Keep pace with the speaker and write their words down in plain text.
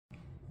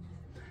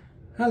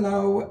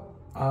Hello,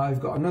 I've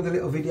got another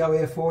little video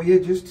here for you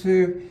just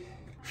to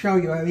show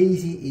you how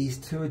easy it is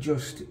to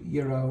adjust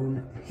your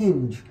own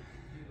hinge.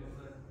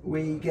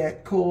 We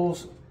get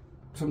calls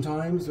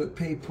sometimes that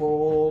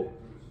people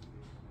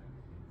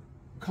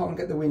can't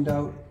get the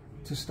window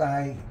to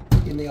stay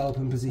in the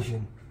open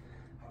position.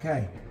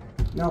 Okay,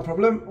 no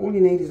problem. All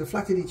you need is a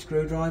flat-headed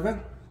screwdriver.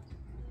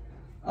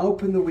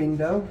 Open the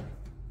window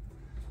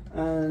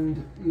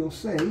and you'll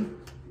see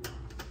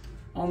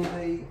on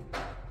the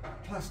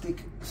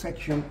plastic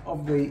section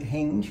of the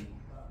hinge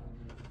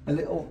a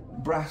little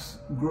brass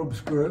grub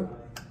screw.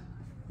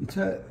 You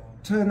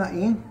turn that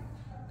in,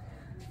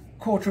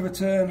 quarter of a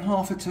turn,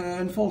 half a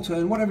turn, full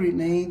turn, whatever it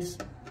needs.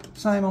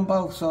 Same on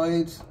both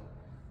sides.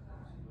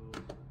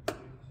 Get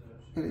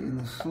it in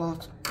the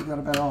slot. Give that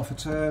about half a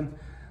turn.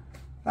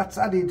 That's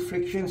added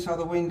friction, so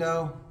the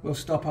window will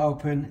stop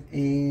open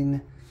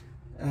in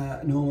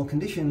normal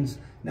conditions.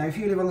 Now, if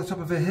you live on the top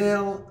of a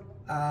hill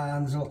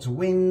and there's lots of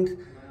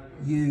wind,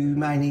 you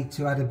may need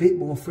to add a bit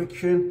more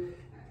friction.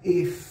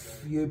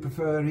 If you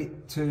prefer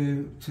it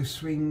to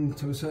swing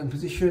to a certain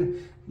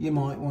position, you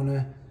might want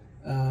to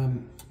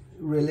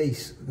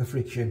release the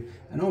friction,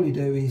 and all you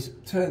do is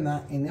turn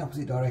that in the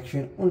opposite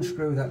direction,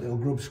 unscrew that little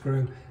grub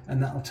screw,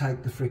 and that'll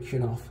take the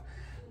friction off.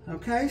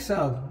 Okay,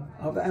 so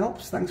I hope that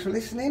helps. Thanks for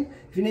listening.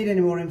 If you need any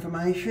more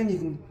information, you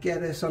can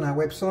get us on our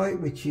website,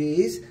 which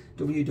is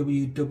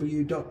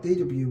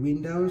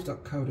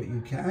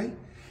www.dwwindows.co.uk.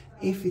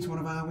 If it's one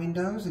of our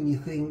windows and you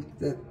think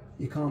that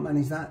you can't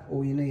manage that,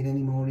 or you need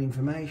any more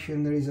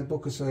information, there is a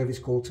book a service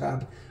call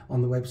tab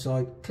on the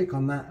website. Click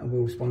on that and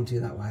we'll respond to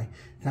you that way.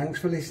 Thanks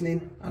for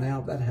listening, and I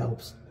hope that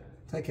helps.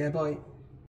 Take care, bye.